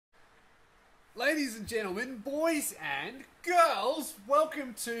Ladies and gentlemen, boys and girls,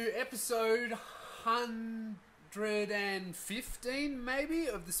 welcome to episode 115, maybe,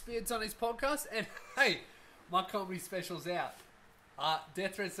 of the Spear Tonics podcast. And hey, my comedy special's out.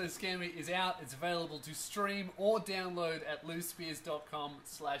 Death Threats Don't Scare Me is out. It's available to stream or download at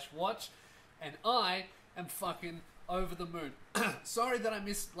lousespears.com/watch. And I am fucking over the moon. Sorry that I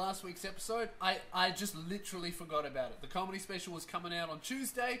missed last week's episode. I just literally forgot about it. The comedy special was coming out on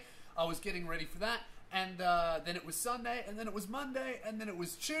Tuesday. I was getting ready for that, and then it was Sunday, and then it was Monday, and then it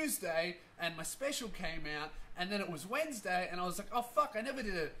was Tuesday, and my special came out, and then it was Wednesday, and I was like, oh fuck, I never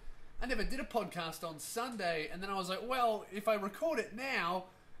did a podcast on Sunday. And then I was like, well, if I record it now,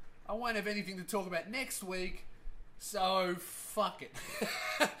 I won't have anything to talk about next week, so fuck it.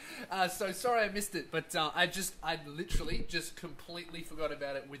 So sorry I missed it, but I literally just completely forgot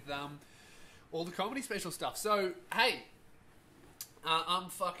about it with all the comedy special stuff. So hey, I'm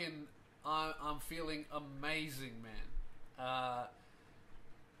feeling amazing, man.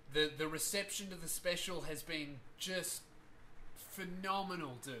 The reception to the special has been just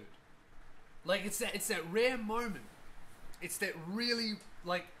phenomenal, dude. Like, it's that rare moment. It's that really,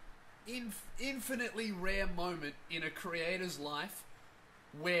 like, infinitely rare moment in a creator's life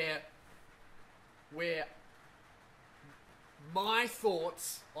where my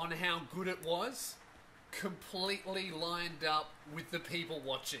thoughts on how good it was completely lined up with the people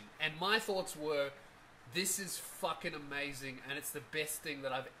watching. And my thoughts were, this is fucking amazing, and it's the best thing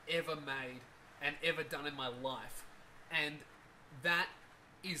that I've ever made and ever done in my life. And that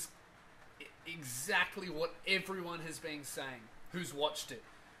is exactly what everyone has been saying who's watched it.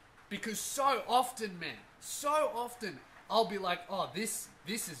 Because so often, man, I'll be like, oh, this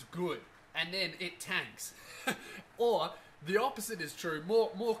is good, and then it tanks. Or the opposite is true.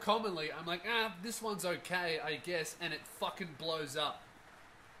 More commonly, I'm like, this one's okay, I guess, and it fucking blows up.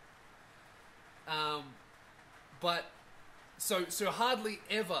 But so hardly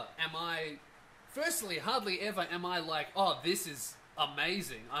ever am I. Firstly, hardly ever am I like, oh, this is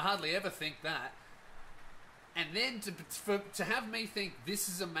amazing. I hardly ever think that. And then to have me think this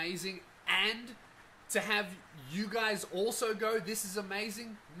is amazing, and to have you guys also go, this is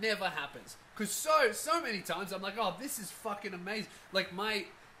amazing, never happens. Because so many times I'm like, oh, this is fucking amazing. Like, my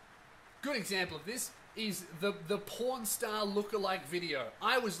good example of this is the porn star lookalike video.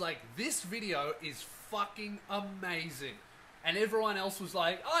 I was like, this video is fucking amazing. And everyone else was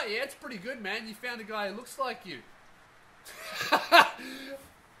like, oh yeah, it's pretty good, man. You found a guy who looks like you.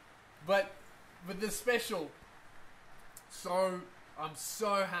 But the special, I'm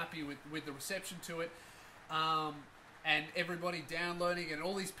so happy with the reception to it. And everybody downloading, and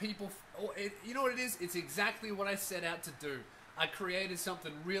all these people, you know what it is? It's exactly what I set out to do. I created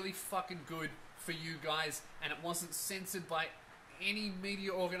something really fucking good for you guys, and it wasn't censored by any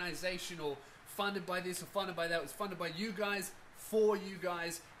media organization or funded by this or funded by that. It was funded by you guys, for you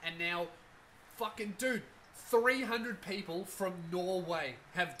guys, and now, fucking dude, 300 people from Norway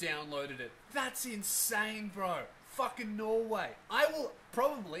have downloaded it. That's insane, bro. Fucking Norway. I will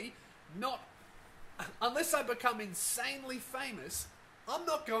probably not, unless I become insanely famous, I'm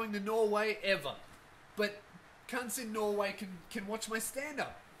not going to Norway ever. But cunts in Norway can watch my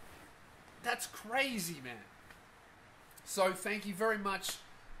stand-up. That's crazy, man. So thank you very much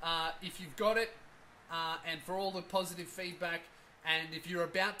if you've got it, and for all the positive feedback. And if you're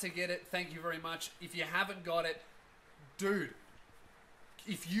about to get it, thank you very much. If you haven't got it, dude,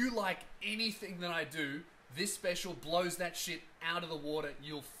 if you like anything that I do, this special blows that shit out of the water.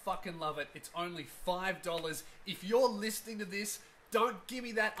 You'll fucking love it. It's only $5. If you're listening to this, don't give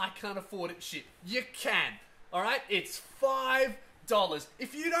me that I can't afford it shit. You can. Alright? It's $5.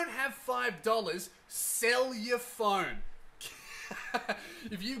 If you don't have $5, sell your phone.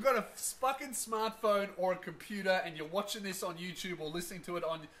 If you've got a fucking smartphone or a computer and you're watching this on YouTube or listening to it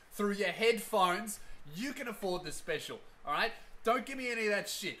through your headphones, you can afford this special. Alright? Don't give me any of that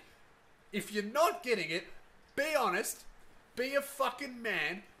shit. If you're not getting it, be honest, be a fucking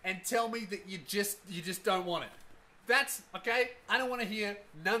man, and tell me that you just don't want it. That's, okay? I don't want to hear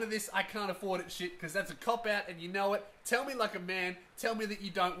none of this I can't afford it shit, because that's a cop-out and you know it. Tell me like a man, tell me that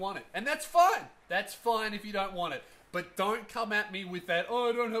you don't want it. And that's fine. That's fine if you don't want it. But don't come at me with that, oh,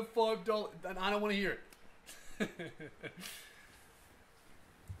 I don't have $5. I don't want to hear it.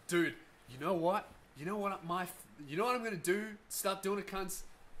 Dude, you know what? You know what I'm going to do? Start doing it, cunts?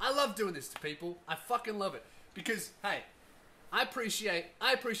 I love doing this to people. I fucking love it. Because, hey, I appreciate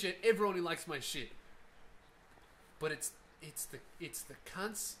everyone who likes my shit. But it's the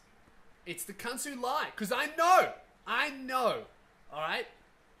cunts. It's the cunts who lie. Because I know. Alright?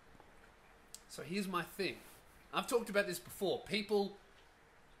 So here's my thing. I've talked about this before. People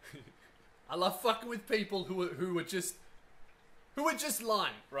I love fucking with people who are just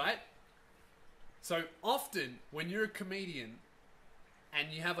lying, right? So often when you're a comedian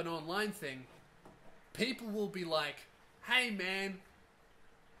and you have an online thing, people will be like, hey man,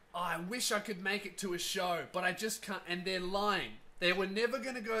 I wish I could make it to a show, but I just can't. And they're lying. They were never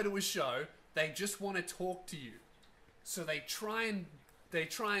going to go to a show. They just want to talk to you. So they try and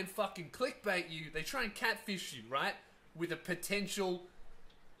fucking clickbait you. They try and catfish you, right? With a potential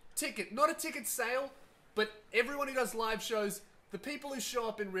ticket. Not a ticket sale, but everyone who does live shows, the people who show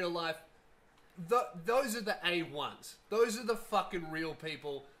up in real life, those are the A1s. Those are the fucking real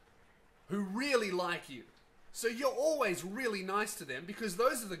people who really like you. So you're always really nice to them because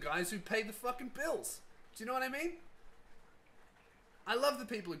those are the guys who pay the fucking bills. Do you know what I mean? I love the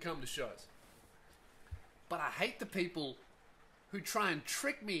people who come to shows. But I hate the people who try and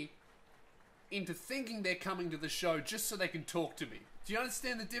trick me into thinking they're coming to the show just so they can talk to me. Do you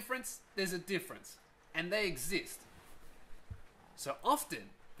understand the difference? There's a difference. And they exist. So often,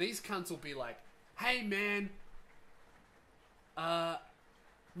 these cunts will be like, hey man,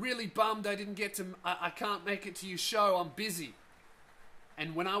 really bummed I didn't get to, I can't make it to your show, I'm busy.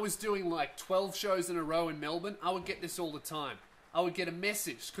 And when I was doing like 12 shows in a row in Melbourne, I would get this all the time. I would get a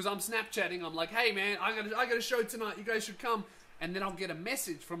message, because I'm Snapchatting, I'm like, hey man, I got a show tonight, you guys should come. And then I'll get a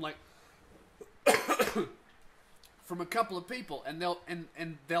message from like, from a couple of people, and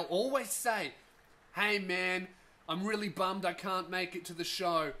they'll always say, hey man, I'm really bummed I can't make it to the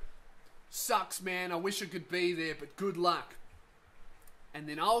show. Sucks man, I wish I could be there, but good luck. And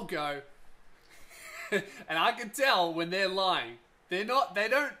then I'll go, and I can tell when they're lying. They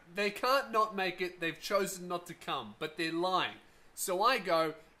can't not make it, they've chosen not to come, but they're lying. So I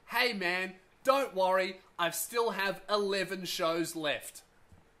go, hey man, don't worry, I still have 11 shows left.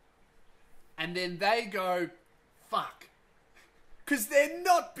 And then they go, fuck. Because they're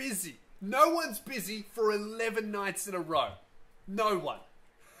not busy. No one's busy for 11 nights in a row. No one.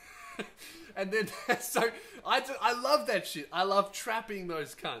 And then, so, I love that shit. I love trapping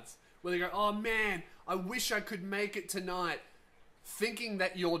those cunts. Where they go, oh man, I wish I could make it tonight. Thinking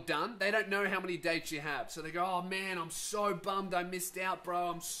that you're done. They don't know how many dates you have. So they go, oh man, I'm so bummed I missed out, bro.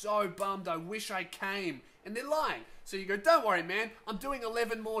 I'm so bummed. I wish I came. And they're lying. So you go, don't worry, man. I'm doing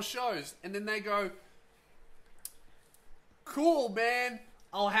 11 more shows. And then they go, cool, man.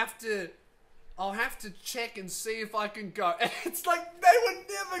 I'll have to check and see if I can go. And it's like, they were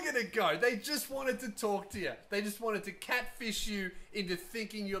never going to go. They just wanted to talk to you. They just wanted to catfish you into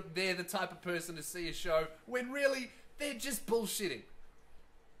thinking they're the type of person to see a show, when really, they're just bullshitting.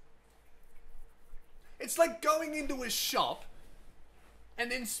 It's like going into a shop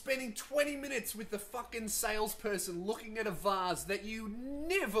and then spending 20 minutes with the fucking salesperson looking at a vase that you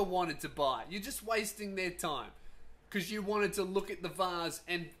never wanted to buy. You're just wasting their time. Because you wanted to look at the vase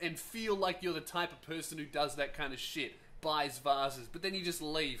and feel like you're the type of person who does that kind of shit. Buys vases. But then you just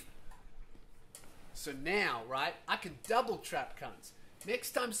leave. So now, right, I can double trap cunts.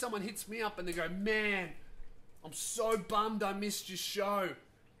 Next time someone hits me up and they go, man, I'm so bummed I missed your show.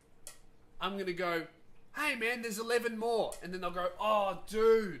 I'm going to go, hey man, there's 11 more. And then they'll go, oh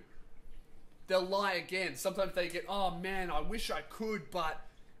dude. They'll lie again. Sometimes they get, oh man, I wish I could, but,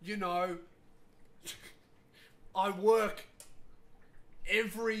 you know, I work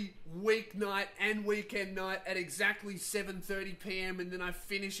every weeknight and weekend night at exactly 7:30 p.m. and then I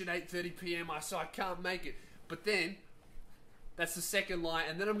finish at 8:30 p.m. So I can't make it. But then, that's the second lie,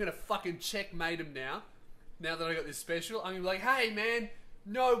 and then I'm going to fucking checkmate them now. Now that I got this special, I'm going to be like, hey man,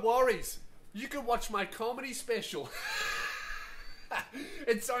 no worries. You can watch my comedy special.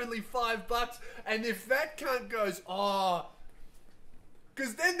 It's only $5. And if that cunt goes, oh...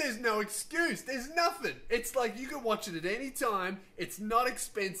 Because then there's no excuse. There's nothing. It's like you can watch it at any time. It's not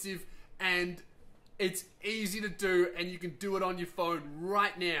expensive. And it's easy to do. And you can do it on your phone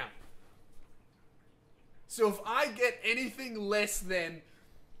right now. So if I get anything less than,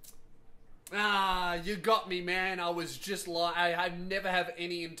 you got me, man. I was just like, I never have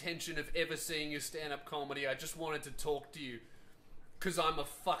any intention of ever seeing your stand-up comedy. I just wanted to talk to you. Because I'm a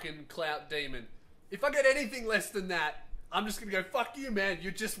fucking clout demon. If I get anything less than that, I'm just going to go, fuck you, man.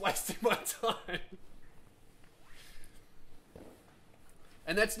 You're just wasting my time.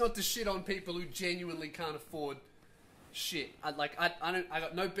 And that's not to shit on people who genuinely can't afford shit. I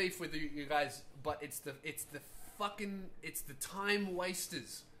got no beef with you guys, but it's the time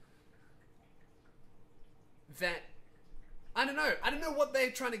wasters that, I don't know what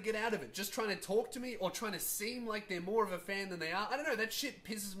they're trying to get out of it. Just trying to talk to me or trying to seem like they're more of a fan than they are. I don't know. That shit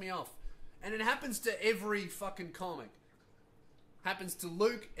pisses me off. And it happens to every fucking comic. Happens to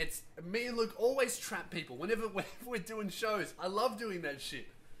Luke. It's me and Luke always trap people whenever we're doing shows. I love doing that shit.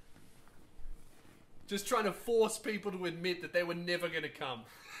 Just trying to force people to admit that they were never going to come.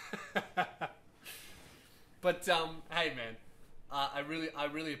 But hey, man, I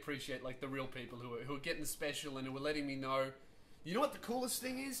really appreciate like the real people who are getting special and who are letting me know. You know what the coolest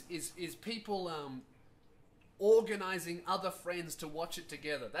thing is people organizing other friends to watch it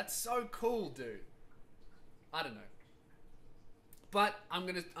together. That's so cool, dude. I don't know. But I'm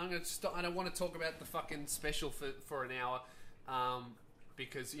gonna stop. I don't want to talk about the fucking special for an hour,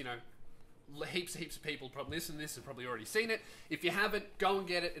 because you know, heaps of people probably listen to this have probably already seen it. If you haven't, go and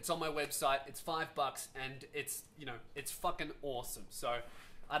get it. It's on my website. It's $5, and it's, you know, it's fucking awesome. So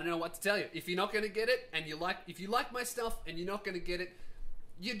I don't know what to tell you. If you're not gonna get it, and if you like my stuff and you're not gonna get it,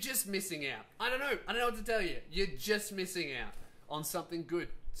 you're just missing out. I don't know what to tell you. You're just missing out on something good.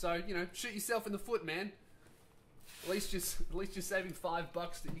 So, you know, shoot yourself in the foot, man. At least you're saving $5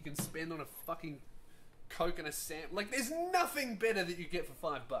 that you can spend on a fucking Coke and a sandwich. Like, there's nothing better that you get for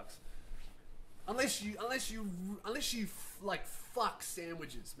 $5. Unless you like fuck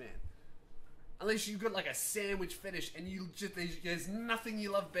sandwiches, man. Unless you've got like a sandwich fetish and there's nothing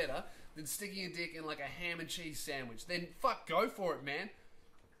you love better than sticking your dick in like a ham and cheese sandwich. Then fuck, go for it, man.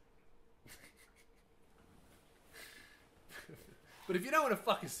 But if you don't want to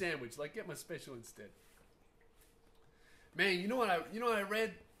fuck a sandwich, like, get my special instead. Man, you know what I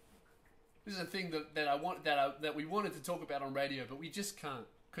read? This is a thing that we wanted to talk about on radio, but we just can't,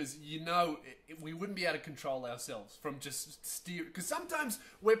 because we wouldn't be able to control ourselves from just steer. Because sometimes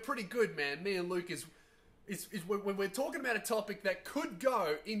we're pretty good, man. Me and Luke is when we're talking about a topic that could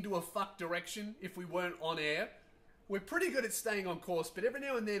go into a fuck direction if we weren't on air. We're pretty good at staying on course, but every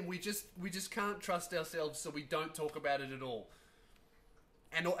now and then we just can't trust ourselves, so we don't talk about it at all.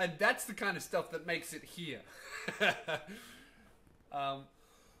 And that's the kind of stuff that makes it here. Oh,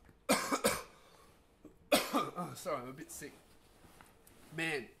 sorry, I'm a bit sick.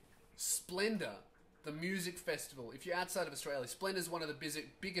 Man, Splendour, the music festival. If you're outside of Australia, Splendour is one of the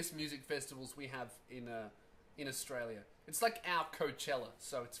biggest music festivals we have in Australia. It's like our Coachella,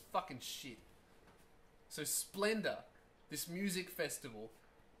 so it's fucking shit. So Splendour, this music festival,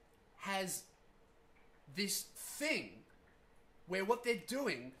 has this thing where what they're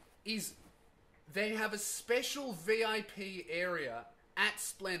doing is they have a special VIP area at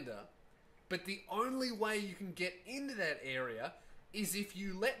Splendour, but the only way you can get into that area is if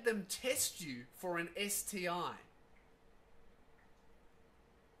you let them test you for an STI.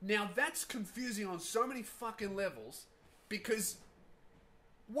 Now that's confusing on so many fucking levels, because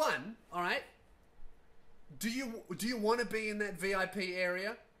one, alright, do you want to be in that VIP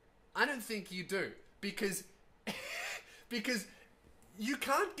area? I don't think you do, because you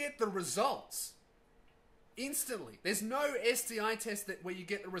can't get the results instantly. There's no STI test where you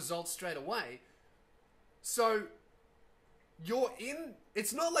get the results straight away. So you're in.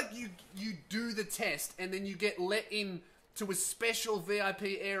 It's not like you do the test and then you get let in to a special VIP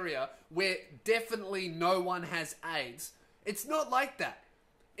area where definitely no one has AIDS. It's not like that.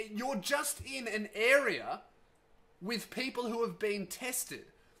 You're just in an area with people who have been tested,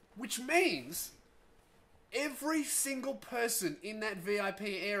 which means every single person in that VIP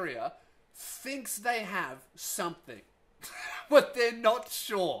area thinks they have something, but they're not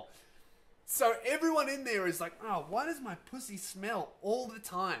sure. So everyone in there is like, oh, why does my pussy smell all the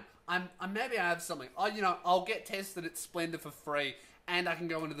time? Maybe I have something. Oh, you know, I'll get tested at Splendour for free and I can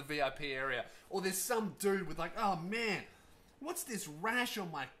go into the VIP area. Or there's some dude with like, oh man, what's this rash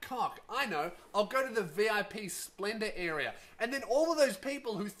on my cock? I know, I'll go to the VIP Splendour area. And then all of those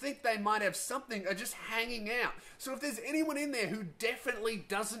people who think they might have something are just hanging out. So if there's anyone in there who definitely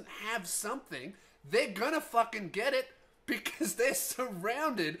doesn't have something, they're gonna fucking get it, because they're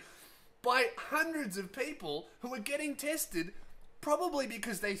surrounded by hundreds of people who are getting tested, probably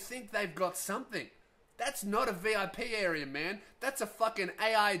because they think they've got something. That's not a VIP area, man. That's a fucking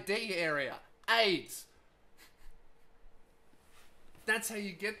AID area. AIDS. That's how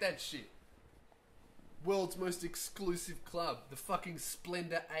you get that shit. World's most exclusive club, the fucking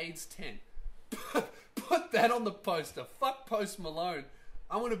Splendour AIDS tent. Put that on the poster. Fuck Post Malone.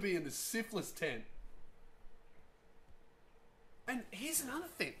 I want to be in the syphilis tent. And here's another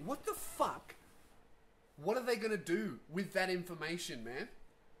thing. What the fuck? What are they going to do with that information, man?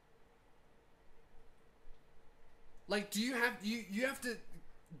 Like, do you have to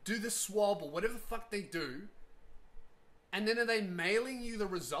do the swab or whatever the fuck they do, and then are they mailing you the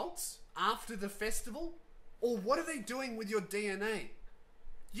results after the festival? Or what are they doing with your DNA?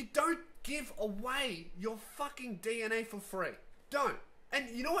 You don't give away your fucking DNA for free. Don't. And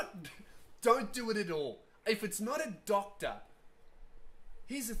you know what? Don't do it at all. If it's not a doctor,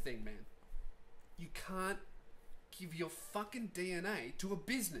 here's the thing, man. You can't give your fucking DNA to a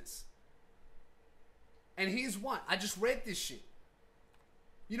business. And here's what. I just read this shit.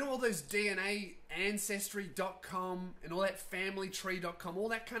 You know all those DNA, Ancestry.com and all that FamilyTree.com, all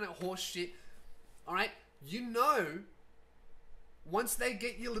that kind of horse shit, alright? You know, once they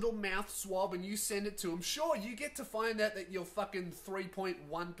get your little mouth swab and you send it to them, sure, you get to find out that you're fucking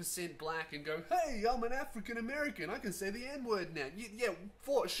 3.1% black and go, hey, I'm an African American, I can say the N-word now. Yeah,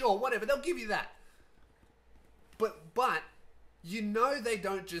 for sure, whatever, they'll give you that. But, you know they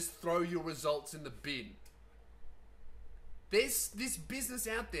don't just throw your results in the bin. There's this business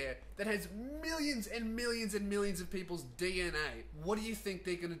out there that has millions and millions and millions of people's DNA. What do you think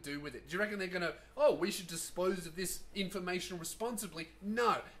they're going to do with it? Do you reckon they're going to, oh, we should dispose of this information responsibly?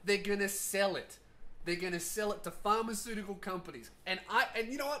 No, they're going to sell it. They're going to sell it to pharmaceutical companies. And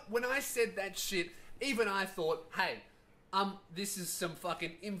you know what? When I said that shit, even I thought, hey, this is some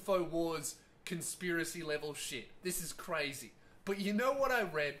fucking InfoWars conspiracy level shit. This is crazy. But you know what I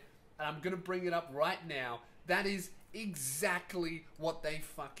read? And I'm going to bring it up right now. That is exactly what they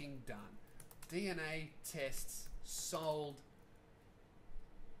fucking done. DNA tests sold.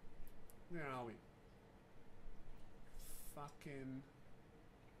 Where are we? Fucking.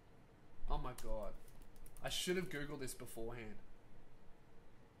 Oh my god. I should have Googled this beforehand.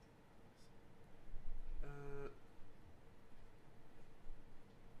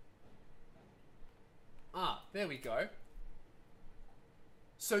 There we go.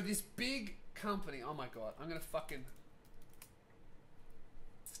 So this big company. Oh my god. I'm gonna fucking.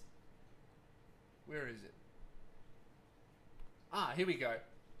 Where is it? Here we go.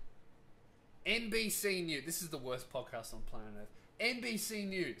 NBC News. This is the worst podcast on planet Earth. NBC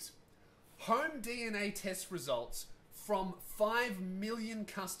News. Home DNA test results from 5 million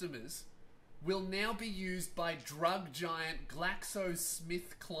customers will now be used by drug giant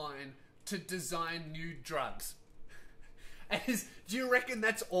GlaxoSmithKline to design new drugs. Do you reckon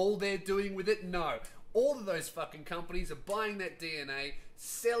that's all they're doing with it? No. All of those fucking companies are buying that DNA,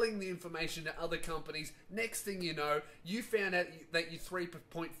 selling the information to other companies. Next thing you know, you found out that you're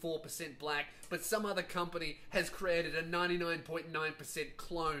 3.4% black, but some other company has created a 99.9%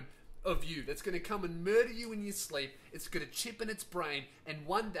 clone of you that's going to come and murder you in your sleep. It's going to chip in its brain, and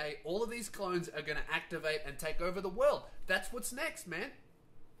one day all of these clones are going to activate and take over the world. That's what's next, man.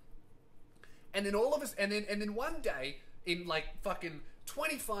 And then all of us, and then one day, in like fucking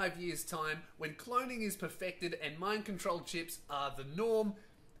 25 years time, when cloning is perfected and mind control chips are the norm,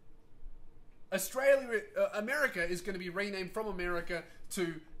 America is going to be renamed from America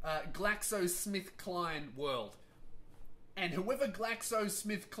to GlaxoSmithKline World. And whoever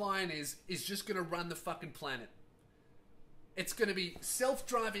GlaxoSmithKline is just going to run the fucking planet. It's going to be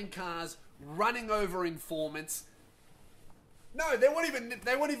self-driving cars running over informants. No, they won't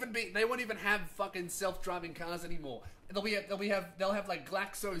even have fucking self-driving cars anymore. They'll have like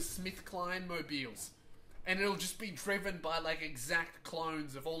GlaxoSmithKline mobiles, and it'll just be driven by like exact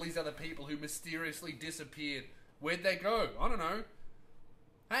clones of all these other people who mysteriously disappeared. Where'd they go? I don't know.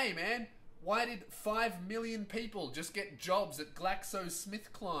 Hey man, why did 5 million people just get jobs at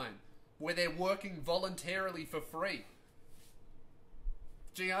GlaxoSmithKline where they're working voluntarily for free?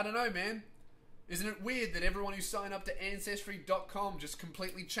 Gee, I don't know, man. Isn't it weird that everyone who signed up to Ancestry.com just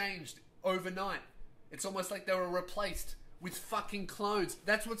completely changed overnight? It's almost like they were replaced with fucking clones.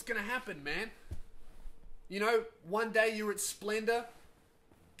 That's what's going to happen, man. You know, one day you're at Splendour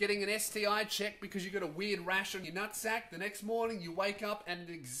getting an STI check because you got a weird rash on your nutsack. The next morning you wake up and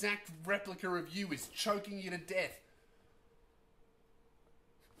an exact replica of you is choking you to death.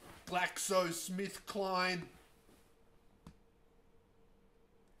 GlaxoSmithKline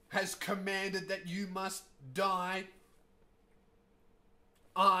has commanded that you must die.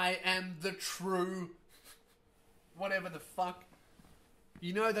 I am the true... whatever the fuck.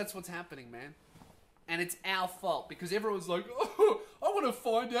 You know that's what's happening, man. And it's our fault because everyone's like, oh, I want to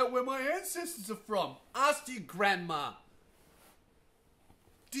find out where my ancestors are from. Ask your grandma.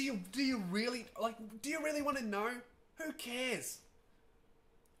 Do you really want to know? Who cares?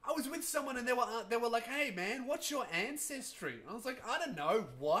 I was with someone and they were like, hey man, what's your ancestry? And I was like, I don't know,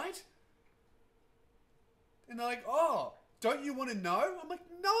 what? And they're like, oh, don't you want to know? I'm like,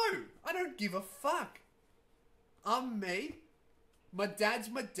 no, I don't give a fuck. I'm me. My dad's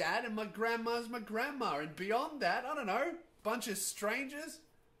my dad and my grandma's my grandma. And beyond that, I don't know, bunch of strangers.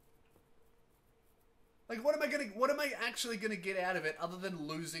 Like, what am I actually gonna get out of it other than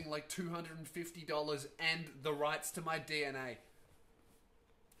losing like $250 and the rights to my DNA?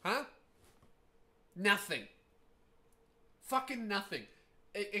 Huh? Nothing. Fucking nothing.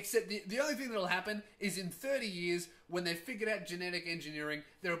 Except the only thing that'll happen is in 30 years, when they've figured out genetic engineering,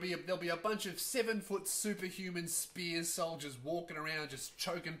 there'll be a bunch of 7-foot superhuman spear soldiers walking around just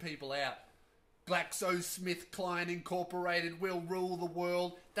choking people out. GlaxoSmithKline Incorporated will rule the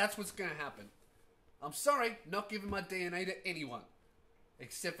world. That's what's going to happen. I'm sorry, not giving my DNA to anyone.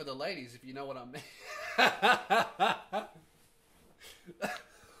 Except for the ladies, if you know what I mean.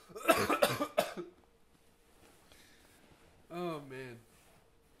 Oh, man.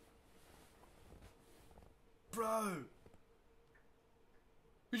 Bro.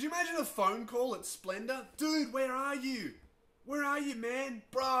 Could you imagine a phone call at Splendour? Dude, where are you? Where are you, man?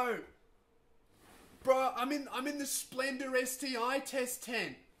 Bro, I'm in the Splendour STI test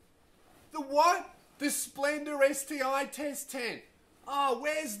tent. The what? The Splendour STI test tent. Oh,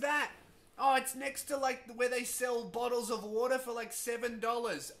 where's that? Oh, it's next to like where they sell bottles of water for like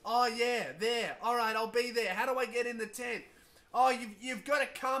 $7. Oh yeah, there. All right, I'll be there. How do I get in the tent? Oh, you've got to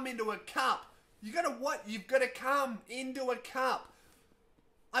come into a cup. You got to what? You've got to come into a cup.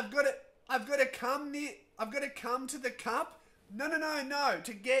 I've got to come to the cup. No.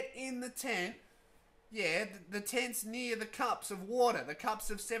 To get in the tent, yeah, the tent's near the cups of water, the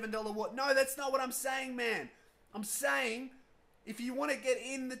cups of $7 water. No, that's not what I'm saying, man. I'm saying if you want to get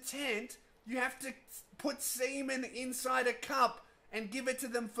in the tent, you have to put semen inside a cup and give it to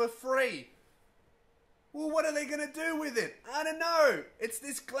them for free. Well, what are they going to do with it? I don't know. It's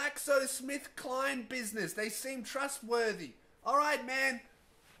this GlaxoSmithKline business. They seem trustworthy. All right, man.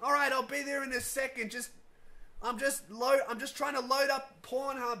 All right, I'll be there in a second. I'm just trying to load up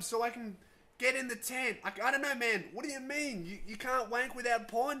Pornhub so I can get in the tent. I don't know, man. What do you mean? You can't wank without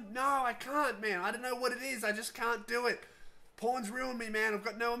porn? No, I can't, man. I don't know what it is. I just can't do it. Porn's ruined me, man. I've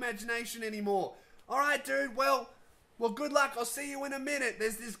got no imagination anymore. All right, dude. Well, good luck. I'll see you in a minute.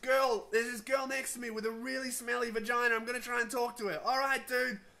 There's this girl next to me with a really smelly vagina. I'm gonna try and talk to her. All right,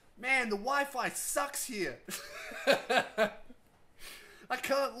 dude. Man, the Wi-Fi sucks here. I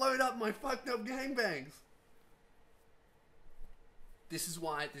can't load up my fucked up gangbangs. This is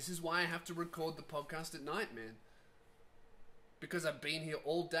why I have to record the podcast at night, man. Because I've been here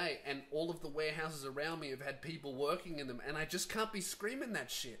all day and all of the warehouses around me have had people working in them and I just can't be screaming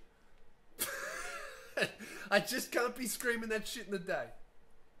that shit. I just can't be screaming that shit in the day.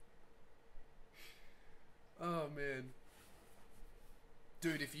 Oh, man.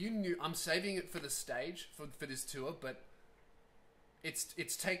 Dude, if you knew... I'm saving it for the stage, for this tour, but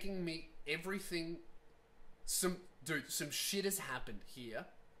it's taking me everything... Some shit has happened here.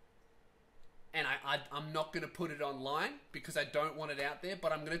 And I'm not going to put it online because I don't want it out there,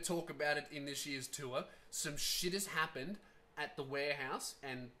 but I'm going to talk about it in this year's tour. Some shit has happened at the warehouse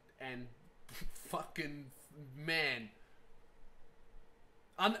and fucking man.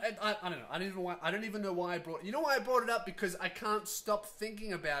 I don't know. I don't even know why I brought... You know why I brought it up? Because I can't stop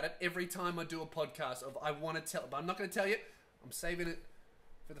thinking about it every time I do a podcast of I want to tell... But I'm not going to tell you. I'm saving it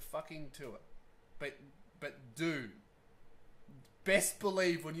for the fucking tour. But dude... Best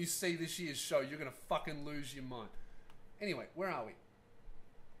believe when you see this year's show, you're going to fucking lose your mind. Anyway, where are we?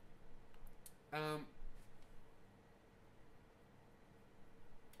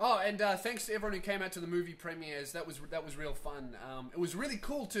 Oh, and thanks to everyone who came out to the movie premieres. That was real fun. It was really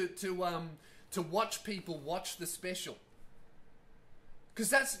cool to watch people watch the special.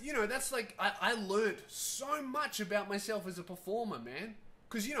 Because that's like, I learned so much about myself as a performer, man.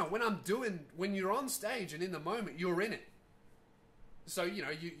 Because, when you're on stage and in the moment, you're in it. So,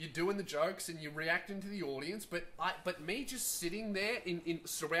 you're doing the jokes and you're reacting to the audience, but me just sitting there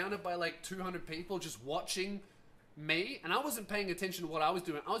surrounded by like 200 people just watching me, and I wasn't paying attention to what I was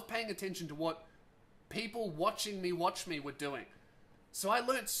doing. I was paying attention to what people watching me watch me were doing. So I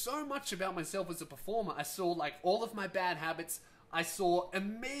learned so much about myself as a performer. I saw like all of my bad habits. I saw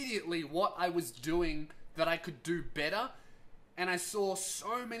immediately what I was doing that I could do better, and I saw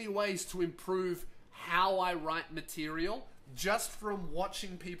so many ways to improve how I write material just from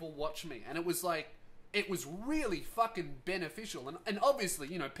watching people watch me. And it was really fucking beneficial. And obviously,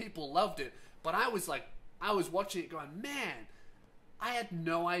 people loved it. But I was watching it going, man, I had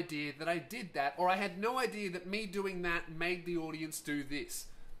no idea that I did that. Or I had no idea that me doing that made the audience do this.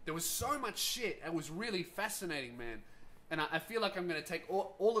 There was so much shit. It was really fascinating, man. And I feel like I'm going to take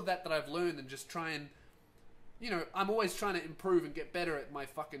all of that I've learned and just try and... I'm always trying to improve and get better at my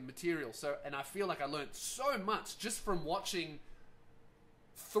fucking material. And I feel like I learned so much just from watching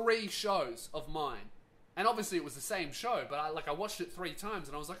 3 shows of mine. And obviously it was the same show, but I watched it 3 times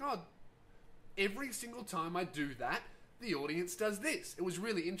and I was like, oh, every single time I do that, the audience does this. It was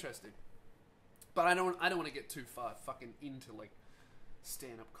really interesting. But I don't want to get too far fucking into like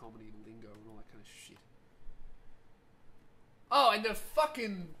stand-up comedy lingo and all that kind of shit. Oh, and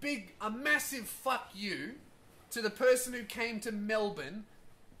a massive fuck you to the person who came to Melbourne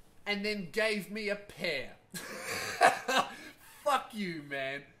and then gave me a pair. Fuck you,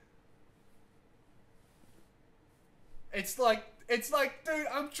 man. It's like, dude,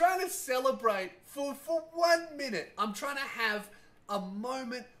 I'm trying to celebrate for 1 minute. I'm trying to have a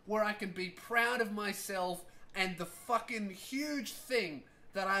moment where I can be proud of myself and the fucking huge thing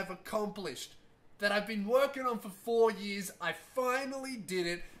that I've accomplished, that I've been working on for 4 years. I finally did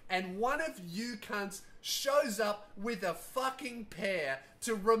it, and one of you cunts shows up with a fucking pear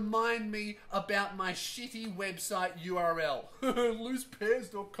to remind me about my shitty website URL.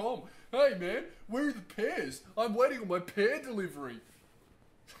 Loosepears.com. Hey man, where are the pears? I'm waiting on my pear delivery.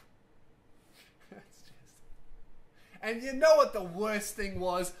 And you know what the worst thing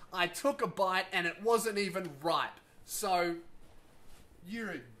was? I took a bite and it wasn't even ripe. So,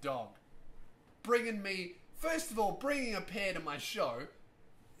 you're a dog. First of all, bringing a pear to my show,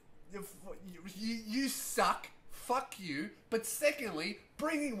 you suck. Fuck you. But secondly,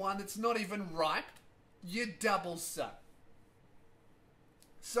 bringing one that's not even ripe, you double suck.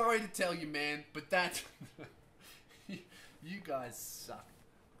 Sorry to tell you, man, but that... you guys suck.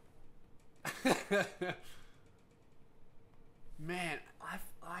 Man,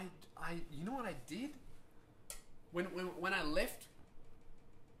 you know what I did? When I left,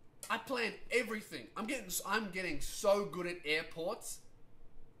 I planned everything. I'm getting so good at airports.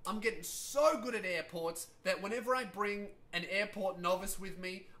 I'm getting so good at airports that whenever I bring an airport novice with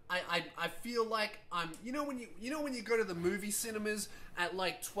me, I feel like I'm, you know when you go to the movie cinemas at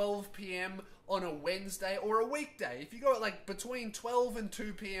like 12 p.m. on a Wednesday or a weekday, if you go at like between 12 and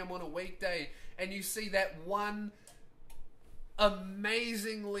 2 p.m. on a weekday and you see that one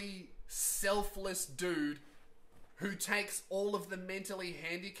amazingly selfless dude who takes all of the mentally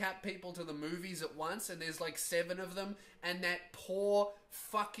handicapped people to the movies at once, and there's like 7 of them, and that poor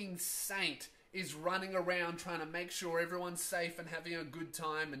fucking saint is running around trying to make sure everyone's safe and having a good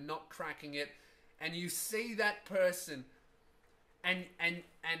time and not cracking it, and you see that person and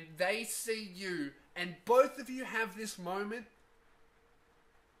they see you, and both of you have this moment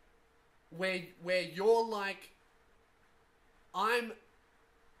where you're like, I'm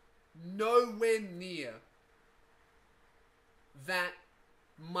nowhere near that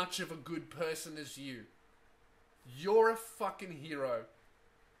much of a good person as you. You're a fucking hero.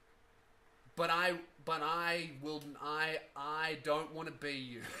 But I don't want to be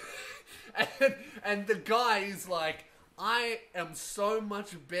you. and the guy is like, I am so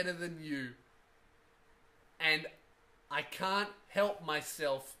much better than you, and I can't help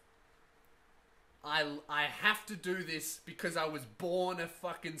myself. I have to do this because I was born a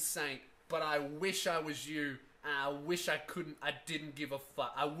fucking saint, but I wish I was you, and I wish I didn't give a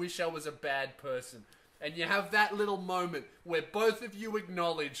fuck. I wish I was a bad person. And you have that little moment where both of you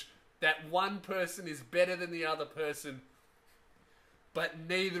acknowledge that one person is better than the other person, but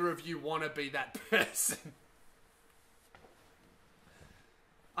neither of you want to be that person.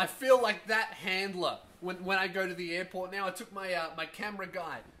 I feel like that handler when I go to the airport now. I took my my camera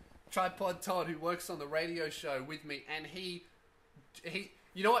guy, Tripod Todd, who works on the radio show with me, and he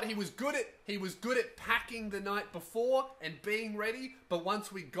you know what, he was good at packing the night before and being ready, but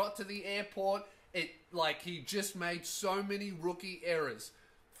once we got to the airport, he just made so many rookie errors.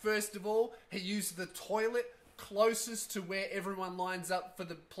 First of all, he used the toilet closest to where everyone lines up for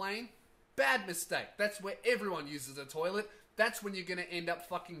the plane. Bad mistake. That's where everyone uses a toilet. That's when you're going to end up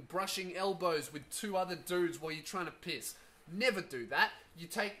fucking brushing elbows with 2 other dudes while you're trying to piss. Never do that.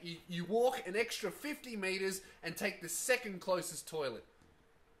 You walk an extra 50 meters and take the second closest toilet.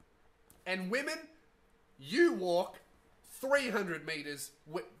 And women, you walk 300 meters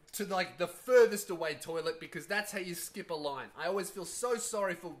to like the furthest away toilet, because that's how you skip a line. I always feel so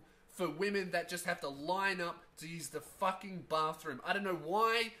sorry for women that just have to line up to use the fucking bathroom. I don't know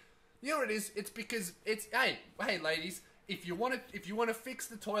why. You know what it is? It's because hey ladies, if you want to fix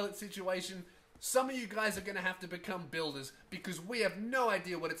the toilet situation, some of you guys are going to have to become builders, because we have no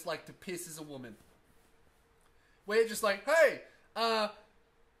idea what it's like to piss as a woman. We're just like, hey,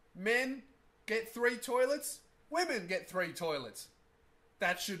 men get 3 toilets, women get 3 toilets.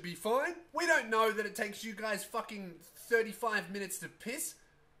 That should be fine. We don't know that it takes you guys fucking 35 minutes to piss.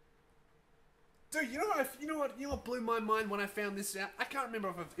 Dude, you know what blew my mind when I found this out? I can't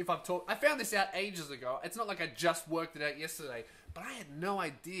remember if I've talked. I found this out ages ago. It's not like I just worked it out yesterday, but I had no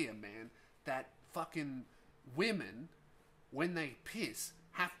idea, man, that fucking women, when they piss,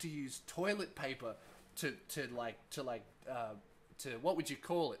 have to use toilet paper to what would you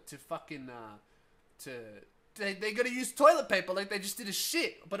call it? To fucking they gotta use toilet paper like they just did a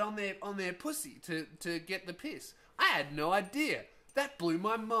shit, but on their pussy to get the piss. I had no idea. That blew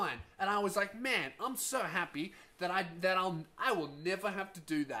my mind, and I was like, man, I'm so happy that I will never have to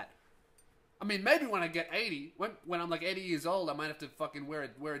do that. I mean, maybe when I get 80, when I'm like 80 years old, I might have to fucking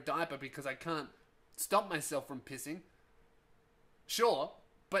wear a diaper because I can't stop myself from pissing. Sure,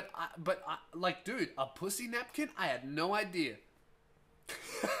 but like, dude, a pussy napkin? I had no idea.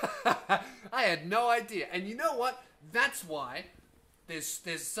 I had no idea. And you know what? That's why there's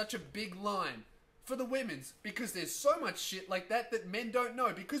such a big line for the women's, because there's so much shit like that men don't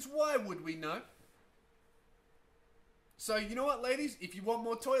know. Because why would we know? So you know what, ladies? If you want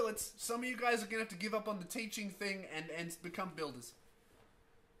more toilets, some of you guys are gonna have to give up on the teaching thing and become builders.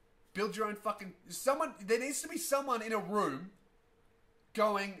 Build your own fucking... There needs to be someone in a room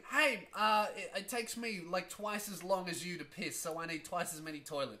going, hey, it takes me like twice as long as you to piss, so I need twice as many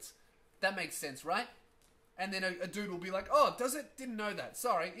toilets. That makes sense, right? And then a dude will be like, oh, does it? Didn't know that.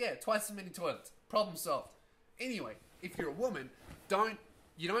 Sorry, yeah, twice as many toilets. Problem solved. Anyway, if you're a woman,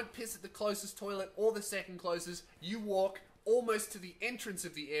 you don't piss at the closest toilet or the second closest. You walk almost to the entrance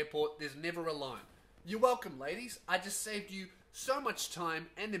of the airport. There's never a line. You're welcome, ladies. I just saved you so much time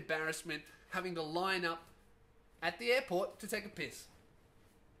and embarrassment having to line up at the airport to take a piss.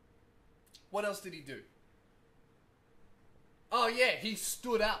 What else did he do? Oh yeah, he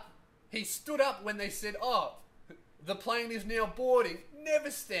stood up. He stood up when they said, oh, the plane is now boarding.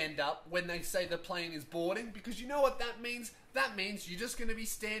 Never stand up when they say the plane is boarding, because you know what that means? That means you're just going to be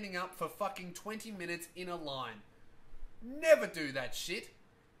standing up for fucking 20 minutes in a line. Never do that shit.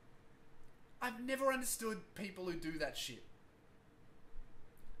 I've never understood people who do that shit.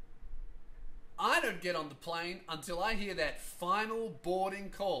 I don't get on the plane until I hear that final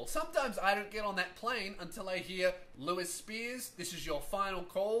boarding call. Sometimes I don't get on that plane until I hear, Lewis Spears, this is your final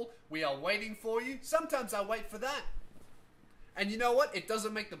call. We are waiting for you. Sometimes I wait for that. And you know what? It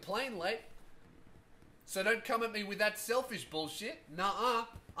doesn't make the plane late. So don't come at me with that selfish bullshit. Nuh-uh.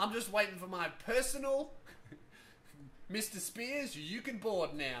 I'm just waiting for my personal Mr. Spears, you can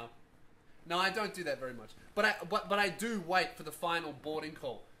board now. No, I don't do that very much. But I do wait for the final boarding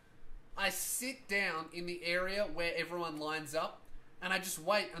call. I sit down in the area where everyone lines up, and I just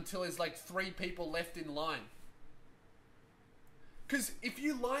wait until there's like 3 people left in line. Because if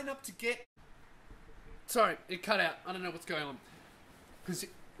you line up to get... Sorry, it cut out. I don't know what's going on. Because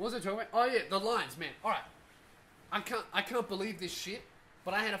what was I talking about? Oh yeah, the lines, man. Alright. I can't believe this shit,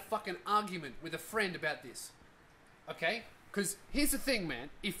 but I had a fucking argument with a friend about this. Okay? Because here's the thing, man.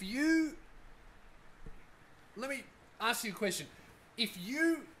 If you... Let me ask you a question. If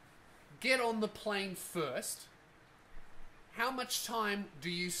you get on the plane first, how much time do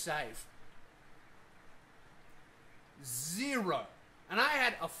you save? 0. And I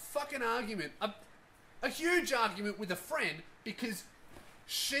had a fucking argument, a huge argument with a friend, because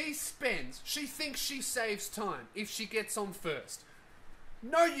she thinks she saves time if she gets on first.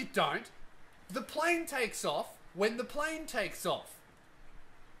 No, you don't. The plane takes off when the plane takes off.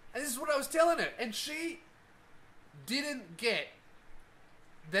 And this is what I was telling her. And she didn't get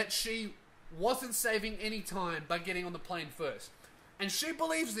that she wasn't saving any time by getting on the plane first. And she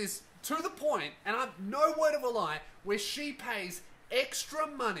believes this to the point, and I'm no word of a lie, where she pays extra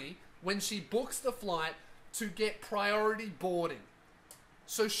money when she books the flight to get priority boarding.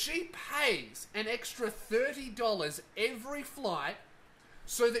 So she pays an extra $30 every flight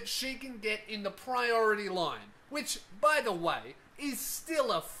so that she can get in the priority line. Which, by the way, is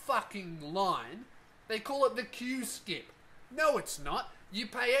still a fucking line. They call it the queue skip. No, it's not. You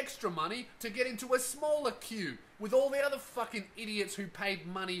pay extra money to get into a smaller queue with all the other fucking idiots who paid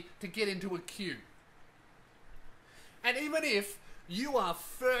money to get into a queue. And even if you are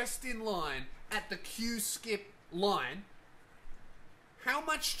first in line at the queue skip line, how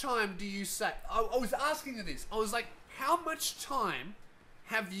much time do you save? I was asking her this. I was like, how much time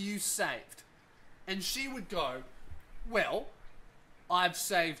have you saved? And she would go, well, I've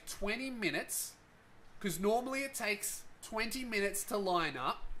saved 20 minutes, because normally it takes 20 minutes to line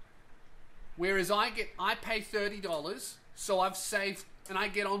up, whereas I pay $30, so I've saved, and I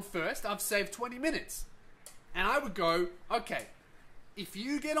get on first, I've saved 20 minutes. And I would go, okay, if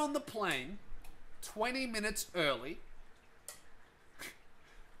you get on the plane 20 minutes early,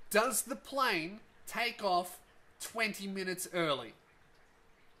 does the plane take off 20 minutes early?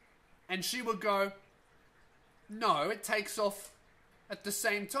 And she would go, no, it takes off at the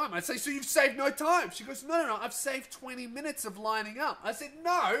same time. I'd say, so you've saved no time. She goes, no, I've saved 20 minutes of lining up. I said,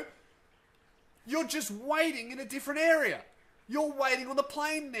 no, you're just waiting in a different area. You're waiting on the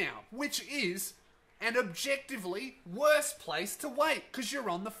plane now, which is an objectively worse place to wait, because you're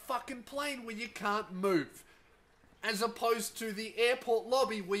on the fucking plane where you can't move. As opposed to the airport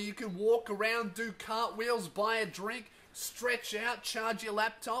lobby where you can walk around, do cartwheels, buy a drink, stretch out, charge your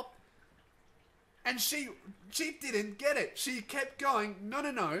laptop. And she didn't get it. She kept going,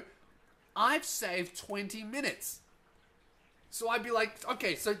 no, I've saved 20 minutes. So I'd be like,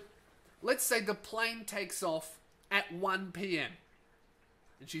 okay, so let's say the plane takes off at 1 p.m.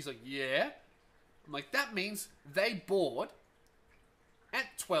 And she's like, yeah. I'm like, that means they board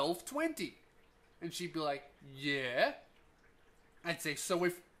at 12:20. And she'd be like, yeah. I'd say, so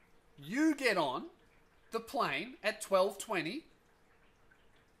if you get on the plane at 12:20,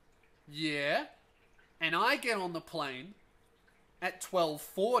 yeah, and I get on the plane at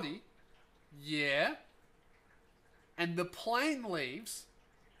 12:40, yeah, and the plane leaves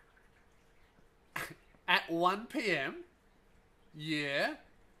at 1 p.m., yeah,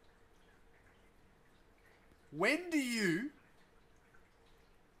 when do you...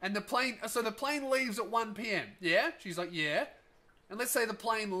 And the plane... So the plane leaves at 1 p.m., yeah? She's like, yeah. And let's say the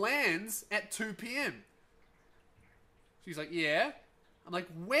plane lands at 2 p.m. She's like, yeah. I'm like,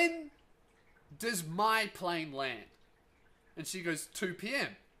 when does my plane land? And she goes, 2 p.m.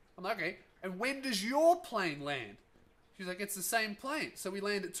 I'm like, okay. And when does your plane land? She's like, it's the same plane. So we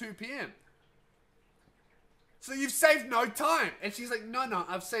land at 2 p.m. So you've saved no time. And she's like, no,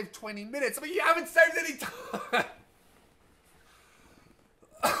 I've saved 20 minutes. I'm like, you haven't saved any time.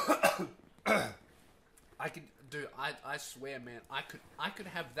 I could, dude, I swear, man, I could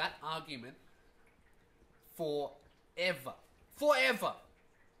have that argument forever.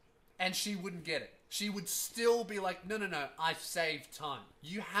 And she wouldn't get it. She would still be like, no, I've saved time.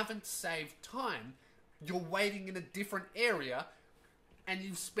 You haven't saved time. You're waiting in a different area and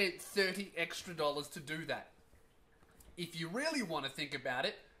you've spent $30 extra to do that. If you really want to think about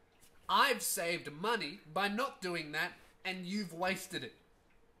it, I've saved money by not doing that and you've wasted it.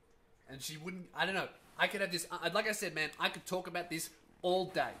 And she wouldn't, I don't know. I could have this, like I said, man, I could talk about this all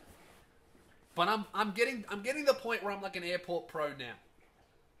day. But I'm getting to the point where I'm like an airport pro now.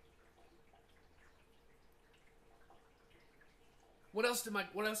 What else did my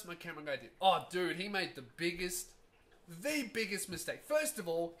camera guy do? Oh, dude, he made the biggest mistake. First of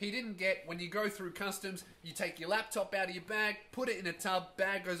all, he didn't get, when you go through customs, you take your laptop out of your bag, put it in a tub,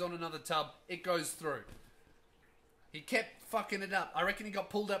 bag goes on another tub, it goes through. He kept fucking it up. I reckon he got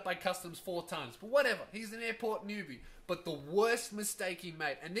pulled up by customs 4 times. But whatever, he's an airport newbie. But the worst mistake he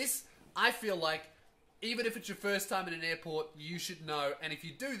made, and this, I feel like, even if it's your first time in an airport, you should know, and if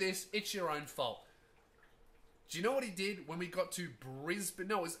you do this, it's your own fault. Do you know what he did when we got to Brisbane?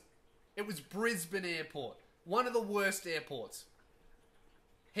 No, it was Brisbane Airport. One of the worst airports.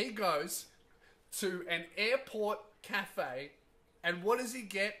 He goes to an airport cafe, and what does he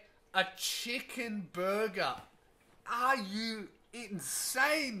get? A chicken burger. Are you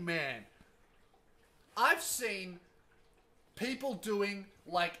insane, man? I've seen people doing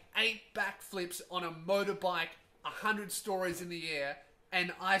like 8 backflips on a motorbike 100 stories in the air,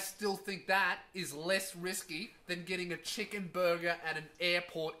 and I still think that is less risky than getting a chicken burger at an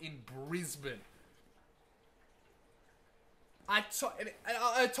airport in Brisbane. I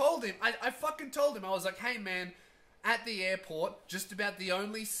told him, I fucking told him, I was like, hey man, at the airport, just about the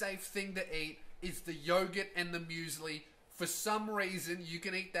only safe thing to eat is the yogurt and the muesli. For some reason, you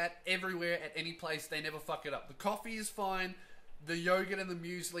can eat that everywhere at any place, they never fuck it up. The coffee is fine, the yogurt and the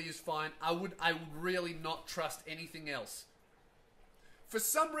muesli is fine. I would really not trust anything else. For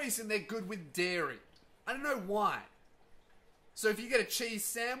some reason, they're good with dairy. I don't know why. So if you get a cheese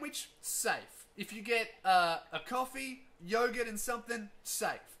sandwich, safe. If you get a coffee, yogurt and something,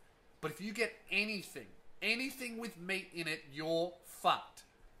 safe. But if you get anything with meat in it, you're fucked.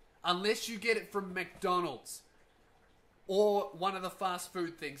 Unless you get it from McDonald's or one of the fast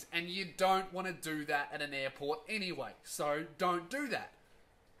food things, and you don't want to do that at an airport anyway. So don't do that.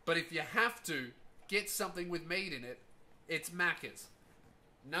 But if you have to get something with meat in it, it's Macca's.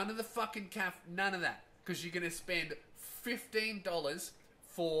 None of the fucking none of that. Because you're going to spend $15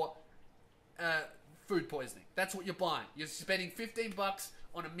 for food poisoning. That's what you're buying. You're spending $15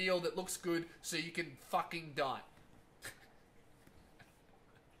 on a meal that looks good so you can fucking die.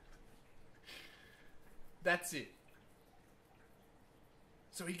 That's it.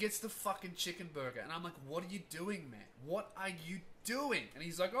 So he gets the fucking chicken burger. And I'm like, what are you doing, man? What are you doing? And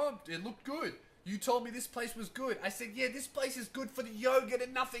he's like, oh, it looked good. You told me this place was good. I said, yeah, this place is good for the yogurt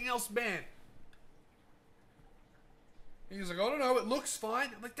and nothing else, man. And he was like, I don't know, it looks fine.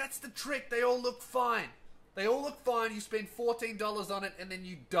 I'm like, that's the trick. They all look fine. They all look fine. You spend $14 on it and then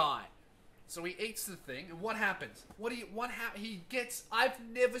you die. So he eats the thing, and what happens? He gets, I've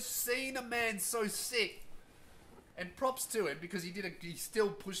never seen a man so sick. And props to him, because he still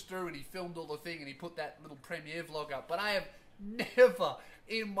pushed through and he filmed all the thing and he put that little premiere vlog up. But I have never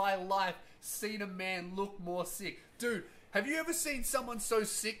in my life seen a man look more sick. Dude, have you ever seen someone so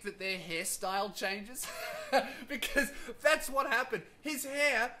sick that their hairstyle changes? Because that's what happened. His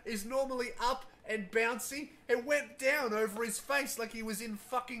hair is normally up and bouncy. It went down over his face like he was in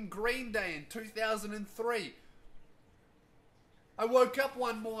fucking Green Day in 2003. I woke up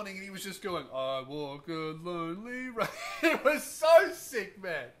one morning and he was just going, I walk a lonely road. It was so sick,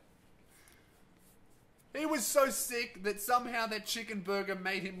 man. He was so sick that somehow that chicken burger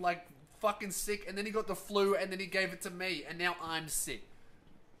made him like fucking sick, and then he got the flu, and then he gave it to me, and now I'm sick.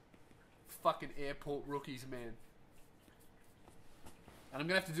 Fucking airport rookies, man. And I'm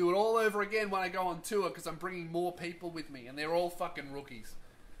gonna have to do it all over again when I go on tour, because I'm bringing more people with me, and they're all fucking rookies.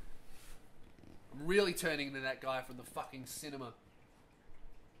 I'm really turning into that guy from the fucking cinema.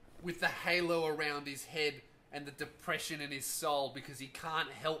 With the halo around his head and the depression in his soul, because he can't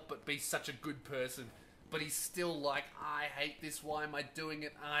help but be such a good person. But he's still like, I hate this, why am I doing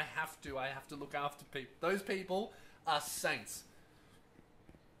it? I have to look after people. Those people are saints.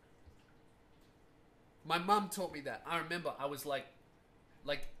 My mum taught me that. I remember I was like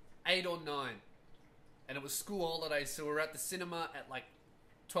 8 or 9. And it was school holidays, so we were at the cinema at like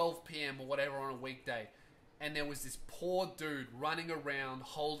 12 p.m. or whatever on a weekday. And there was this poor dude running around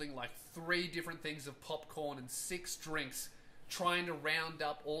holding like 3 different things of popcorn and 6 drinks, trying to round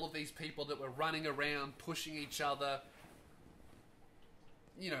up all of these people that were running around, pushing each other.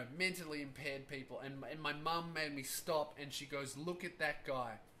 You know, mentally impaired people. And my mum made me stop, and she goes, look at that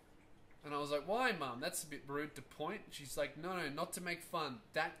guy. And I was like, why, Mum? That's a bit rude to point. She's like, no, not to make fun.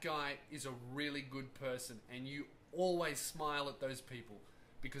 That guy is a really good person, and you always smile at those people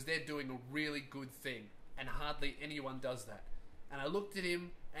because they're doing a really good thing, and hardly anyone does that. And I looked at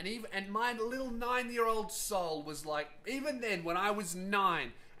him, and my little 9-year-old soul was like, even then, when I was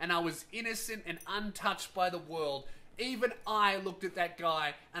 9 and I was innocent and untouched by the world, even I looked at that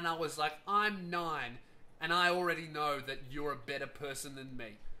guy and I was like, I'm 9 and I already know that you're a better person than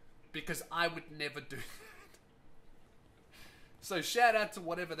me, because I would never do that. So shout out to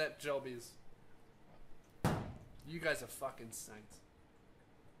whatever that job is. You guys are fucking saints.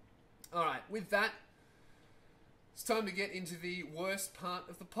 Alright, with that, it's time to get into the worst part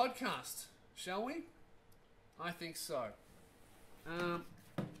of the podcast, shall we? I think so.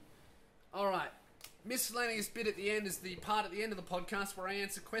 Alright. Miscellaneous bit at the end is the part at the end of the podcast where I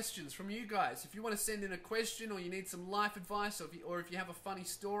answer questions from you guys. If you want to send in a question, or you need some life advice, or if you have a funny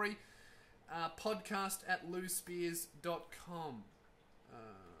story, podcast@loosespears.com.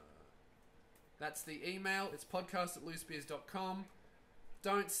 That's the email. It's podcast@loosespears.com.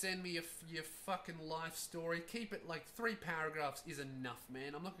 Don't send me your fucking life story. Keep it like 3 paragraphs is enough,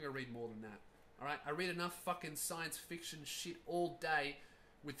 man. I'm not going to read more than that. Alright? I read enough fucking science fiction shit all day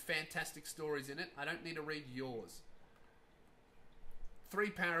with fantastic stories in it. I don't need to read yours.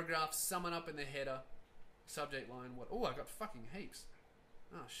 3 paragraphs, sum it up in the header. Subject line, what? Oh, I got fucking heaps.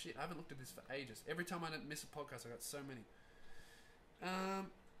 Oh, shit. I haven't looked at this for ages. Every time I don't miss a podcast, I got so many.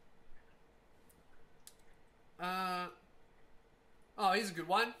 Oh, here's a good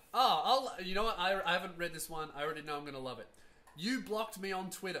one. You know what? I haven't read this one. I already know I'm going to love it. You blocked me on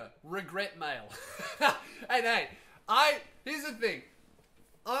Twitter. Regret mail. Hey, here's the thing.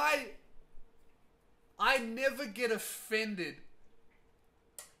 I never get offended,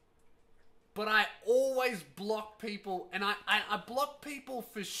 but I always block people, and I block people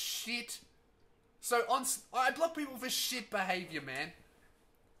for shit. So I block people for shit behavior, man.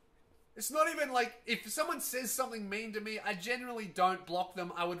 It's not even like, if someone says something mean to me, I generally don't block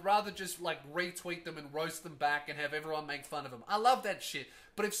them. I would rather just like retweet them and roast them back and have everyone make fun of them. I love that shit.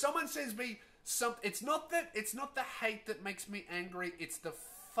 But if someone says me something, it's not the hate that makes me angry. It's the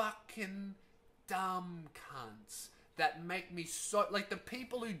fucking dumb cunts that make me so, like the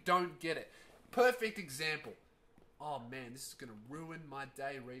people who don't get it. Perfect example. Oh man, this is gonna ruin my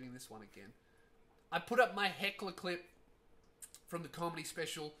day reading this one again. I put up my heckler clip from the comedy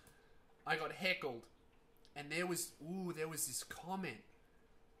special. I got heckled, and there was this comment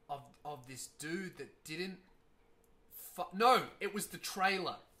of this dude that didn't. No, it was the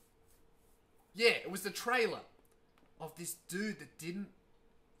trailer. Yeah, it was the trailer of this dude that didn't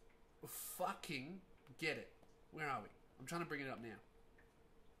fucking get it. Where are we? I'm trying to bring it up now.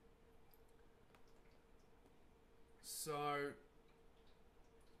 So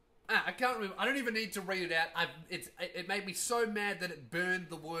I can't remember. I don't even need to read it out. It made me so mad that it burned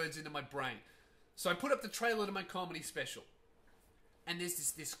the words into my brain. So I put up the trailer to my comedy special, and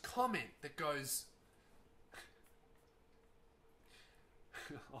there's this comment that goes,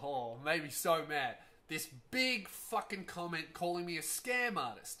 oh, made me so mad. This big fucking comment calling me a scam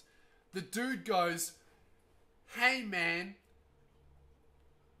artist. The dude goes, hey man,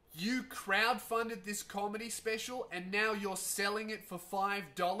 you crowdfunded this comedy special and now you're selling it for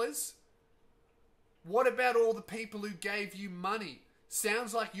 $5? What about all the people who gave you money?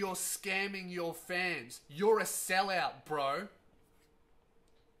 Sounds like you're scamming your fans. You're a sellout, bro.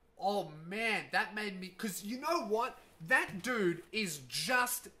 Oh man, that made me... Because you know what? that dude is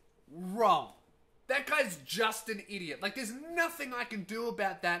just wrong. That guy's just an idiot. Like, there's nothing I can do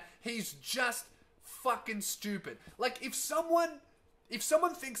about that. He's just fucking stupid. Like, if someone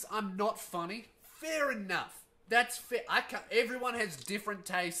thinks I'm not funny, fair enough. That's fair. Everyone has different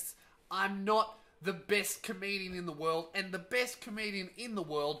tastes. I'm not the best comedian in the world, and the best comedian in the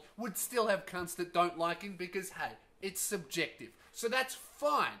world would still have cunts that don't like him because, hey, it's subjective. So that's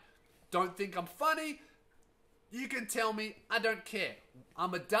fine. Don't think I'm funny. You can tell me. I don't care.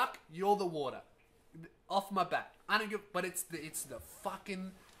 I'm a duck. You're the water. Off my back. I don't give. But it's the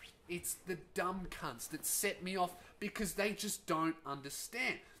dumb cunts that set me off because they just don't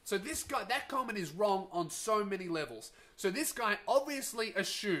understand. So this guy, that comment is wrong on so many levels. So this guy obviously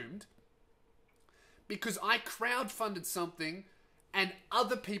assumed, because I crowdfunded something and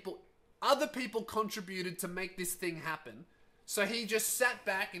other people contributed to make this thing happen. So he just sat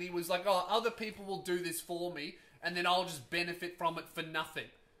back and he was like, oh, other people will do this for me and then I'll just benefit from it for nothing.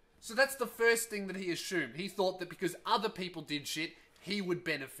 So that's the first thing that he assumed. He thought that because other people did shit, he would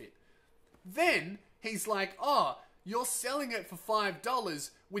benefit. Then he's like, oh, you're selling it for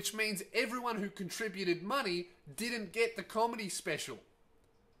 $5, which means everyone who contributed money didn't get the comedy special.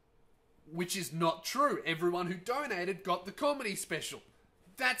 Which is not true. Everyone who donated got the comedy special.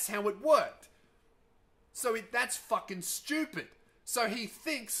 That's how it worked. So that's fucking stupid. So he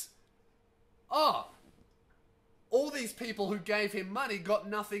thinks, oh, all these people who gave him money got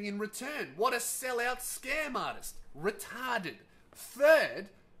nothing in return. What a sellout scam artist. Retarded. Third,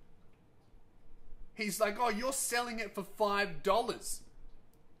 he's like, oh, you're selling it for $5.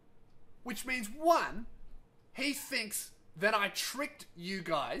 Which means, one, he thinks that I tricked you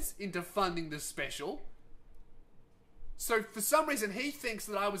guys into funding this special. So for some reason he thinks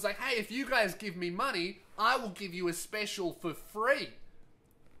that I was like, hey, if you guys give me money, I will give you a special for free.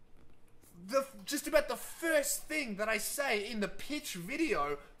 Just about the first thing that I say in the pitch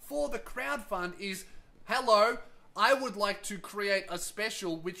video for the crowdfund is, hello, I would like to create a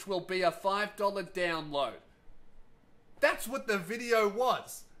special which will be a $5 download. That's what the video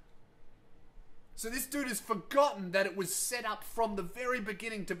was. So this dude has forgotten that it was set up from the very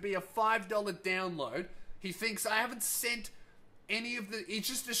beginning to be a $5 download. He thinks I haven't sent any of the... He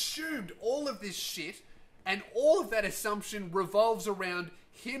just assumed all of this shit, and all of that assumption revolves around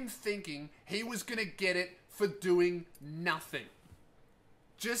him thinking he was going to get it for doing nothing.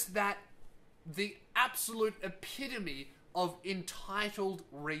 Just that, the absolute epitome of entitled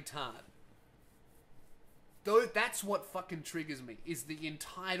retard. Though that's what fucking triggers me, is the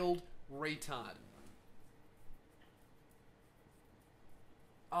entitled retard.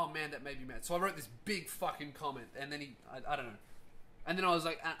 Oh man, that made me mad. So I wrote this big fucking comment, and then I don't know. And then I was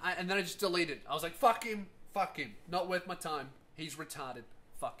like, and then I just deleted. I was like, fuck him, not worth my time. He's retarded,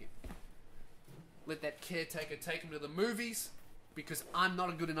 fuck him. Let that caretaker take him to the movies, because I'm not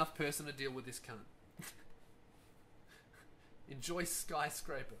a good enough person to deal with this cunt. Enjoy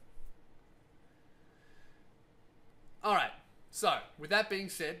Skyscraper. Alright. So, with that being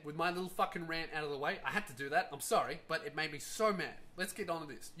said, with my little fucking rant out of the way, I had to do that, I'm sorry, but it made me so mad. Let's get on to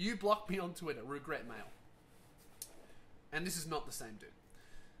this. You blocked me on Twitter, regret mail. And this is not the same dude.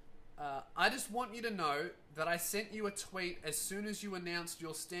 I just want you to know that I sent you a tweet as soon as you announced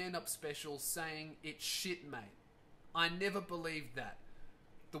your stand-up special saying it's shit, mate. I never believed that.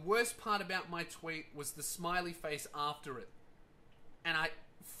 The worst part about my tweet was the smiley face after it. And I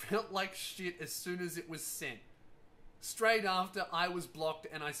felt like shit as soon as it was sent. Straight after, I was blocked,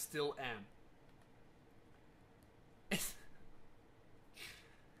 and I still am.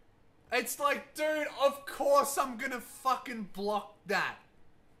 It's like, dude, of course I'm gonna fucking block that.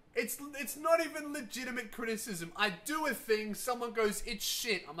 It's not even legitimate criticism. I do a thing, someone goes, it's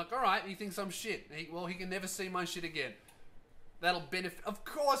shit. I'm like, alright, he thinks I'm shit. He can never see my shit again. That'll benefit. Of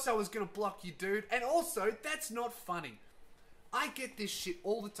course I was gonna block you, dude. And also, that's not funny. I get this shit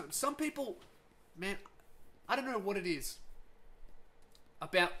all the time. Some people, man... I don't know what it is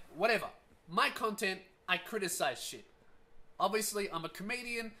about whatever. My content, I criticize shit. Obviously, I'm a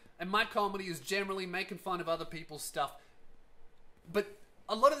comedian, and my comedy is generally making fun of other people's stuff. But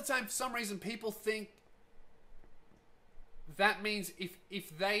a lot of the time, for some reason, people think that means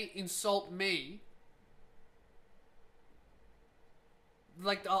if they insult me,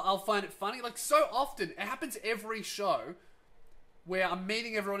 like, I'll find it funny. Like, so often, it happens every show, where I'm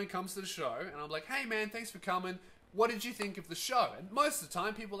meeting everyone who comes to the show, and I'm like, hey man, thanks for coming. What did you think of the show? And most of the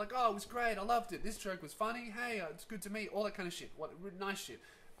time, people are like, oh, it was great, I loved it. This joke was funny. Hey, it's good to meet. All that kind of shit. What nice shit.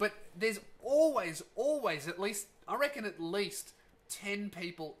 But there's always at least, I reckon at least 10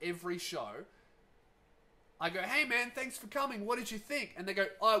 people every show. I go, hey man, thanks for coming. What did you think? And they go,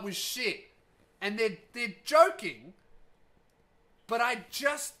 oh, it was shit. And they're joking, but I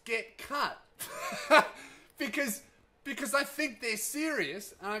just get cut because I think they're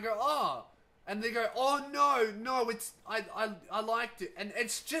serious, and I go, oh, and they go, oh no, it's I liked it, and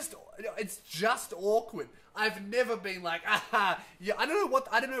it's just awkward. I've never been like, yeah, I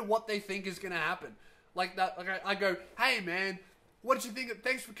don't know what they think is gonna happen. Like that, like I go, hey man, what did you think?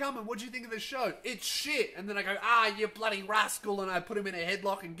 Thanks for coming. What did you think of the show? It's shit. And then I go, you bloody rascal, and I put him in a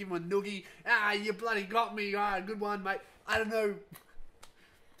headlock and give him a noogie. You bloody got me. Good one, mate. I don't know.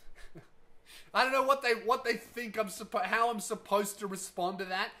 I don't know what they think how I'm supposed to respond to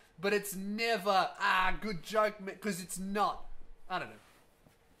that, but it's never good joke, because it's not. I don't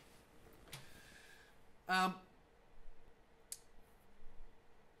know.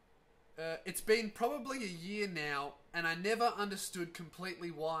 It's been probably a year now, and I never understood completely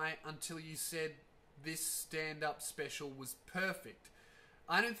why until you said this stand-up special was perfect.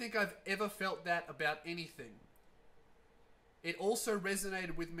 I don't think I've ever felt that about anything. It also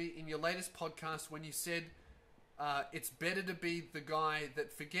resonated with me in your latest podcast when you said it's better to be the guy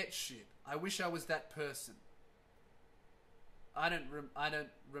that forgets shit. I wish I was that person. I don't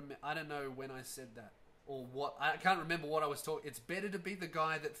know when I said that. Or what, I can't remember what I was talking. It's better to be the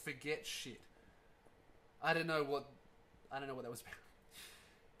guy that forgets shit. I don't know what that was about.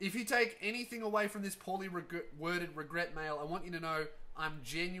 If you take anything away from this poorly worded regret mail, I want you to know I'm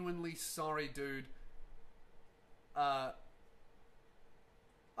genuinely sorry, dude.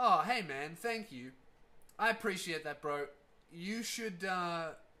 Oh, hey man, thank you. I appreciate that, bro. You should,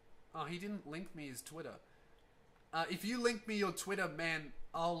 oh, he didn't link me his Twitter. If you link me your Twitter, man,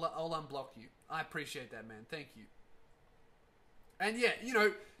 I'll unblock you. I appreciate that, man. Thank you. And yeah, you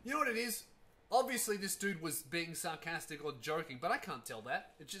know what it is? Obviously, this dude was being sarcastic or joking, but I can't tell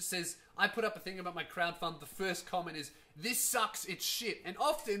that. It just says, I put up a thing about my crowdfund. The first comment is, this sucks, it's shit. And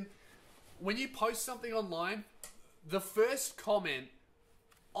often, when you post something online, the first comment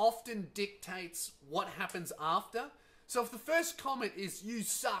often dictates what happens after. So if the first comment is, you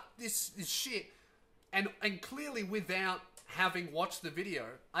suck, this is shit, and clearly without having watched the video,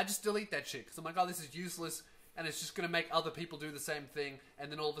 I just delete that shit because I'm like, oh, this is useless, and it's just going to make other people do the same thing,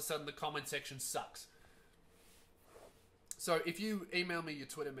 and then all of a sudden the comment section sucks. So if you email me your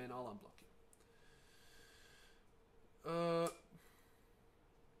Twitter, man, I'll unblock you.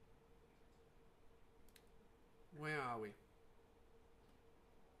 Where are we?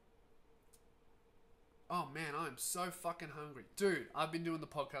 Oh man, I'm so fucking hungry. Dude, I've been doing the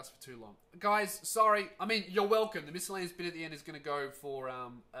podcast for too long. Guys, sorry. I mean, you're welcome. The miscellaneous bit at the end is going to go for,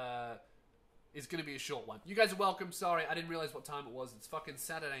 is going to be a short one. You guys are welcome. Sorry, I didn't realize what time it was. It's fucking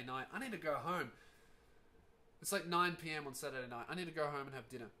Saturday night. I need to go home. It's like 9 p.m. on Saturday night. I need to go home and have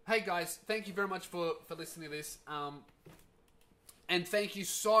dinner. Hey guys, thank you very much for listening to this. And thank you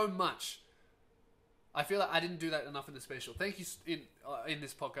so much. I feel like I didn't do that enough in the special. Thank you in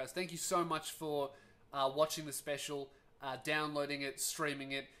this podcast. Thank you so much for watching the special, downloading it,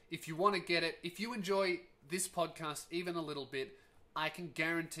 streaming it. If you want to get it, if you enjoy this podcast even a little bit, I can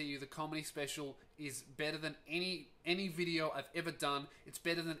guarantee you the comedy special is better than any video I've ever done. It's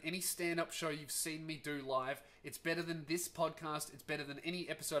better than any stand-up show you've seen me do live. It's better than this podcast. It's better than any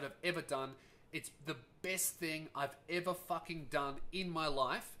episode I've ever done. It's the best thing I've ever fucking done in my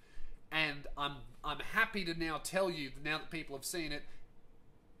life. And I'm happy to now tell you, now that people have seen it,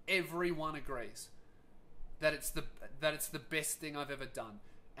 everyone agrees that it's the best thing I've ever done.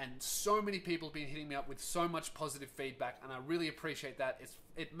 And so many people have been hitting me up with so much positive feedback, and I really appreciate that.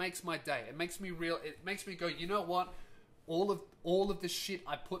 It makes my day. It makes me real. It makes me go, you know what? All of the shit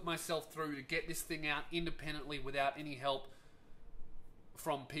I put myself through to get this thing out independently without any help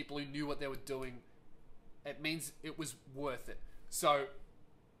from people who knew what they were doing, it means it was worth it. So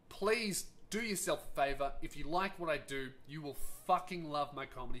please do yourself a favor. If you like what I do, you will fucking love my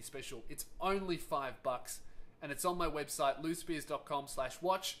comedy special. It's only $5. And it's on my website,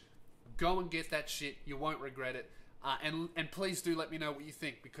 loosbeers.com/watch. Go and get that shit. You won't regret it. And please do let me know what you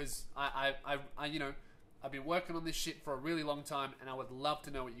think, because I you know, I've been working on this shit for a really long time, and I would love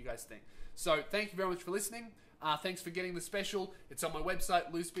to know what you guys think. So thank you very much for listening. Thanks for getting the special. It's on my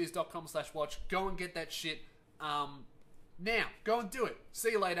website, loosbeers.com/watch. Go and get that shit. Now, go and do it.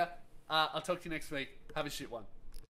 See you later. I'll talk to you next week. Have a shit one.